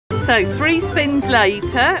So 3 spins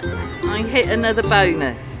later, I hit another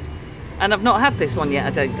bonus. And I've not had this one yet,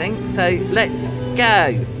 I don't think. So let's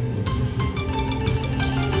go.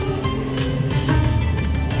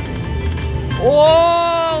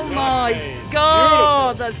 Oh my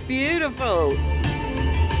God, that's beautiful.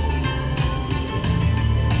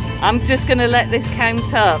 I'm just going to let this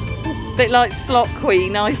count up. A bit like Slot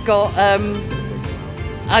Queen, I've got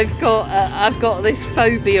this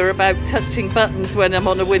phobia about touching buttons when I'm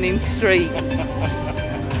on a winning streak.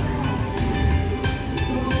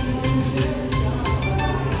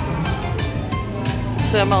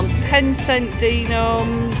 So I'm on 10-cent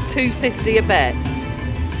denom, $2.50 a bet,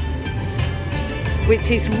 which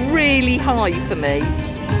is really high for me.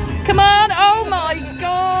 Come on! Oh my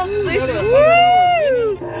God! This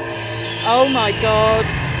woo! Oh my God!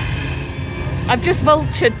 I've just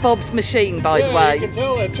vultured Bob's machine, by the way. You can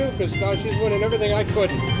tell that too, because now she's winning everything I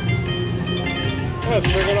couldn't. That's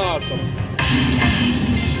friggin' awesome.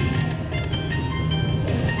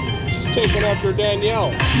 She's taking after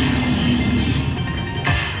Danielle.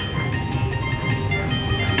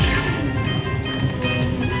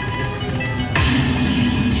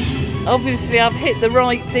 Obviously, I've hit the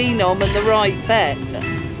right denom and the right bet.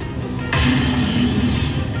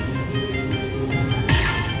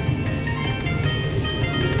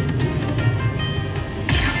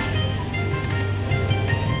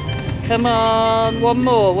 Come on, one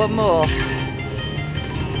more.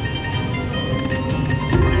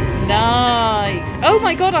 Nice. Oh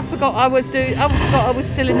my God, I forgot I was still in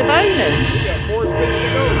the bonus. You got 4 spins to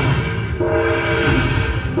go.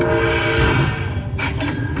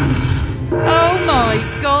 Oh my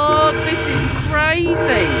God, this is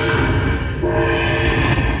crazy.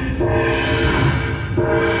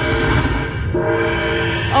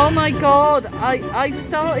 Oh my God, I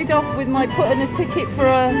started off with my putting a ticket for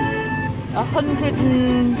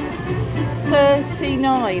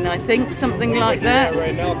 $139, I think, something like that.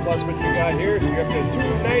 Right now, plus what you got here, so you're up to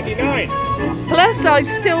 $299. Plus I've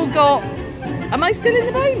still got, am I still in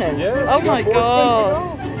the bonus? Yes, oh my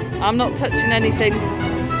God, I'm not touching anything.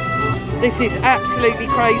 This is absolutely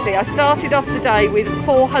crazy. I started off the day with a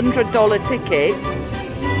 $400 ticket.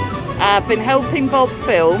 I've been helping Bob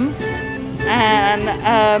film, and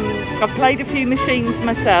I've played a few machines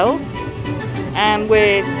myself, and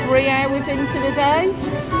we're 3 hours into the day,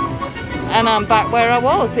 and I'm back where I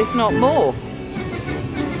was, if not more.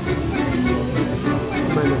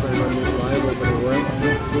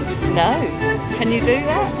 No. Can you do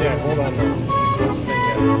that? Yeah, hold on now. Let's think that.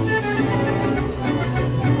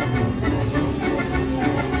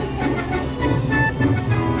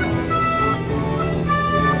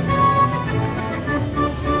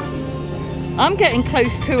 I'm getting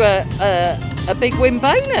close to a big win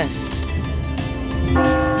bonus.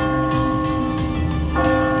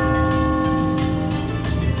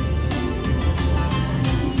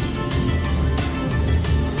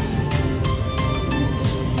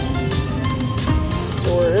 So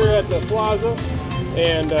we're here at the plaza,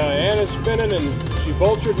 and Anna's spinning, and she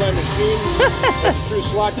vultured my machine like a true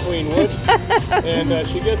slot queen would. And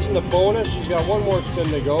she gets in the bonus. She's got 1 more spin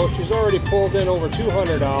to go. She's already pulled in over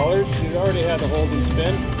 $200. She's already had the holding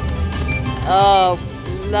spin. Oh,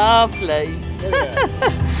 lovely. Look at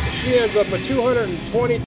that. She ends up with $220.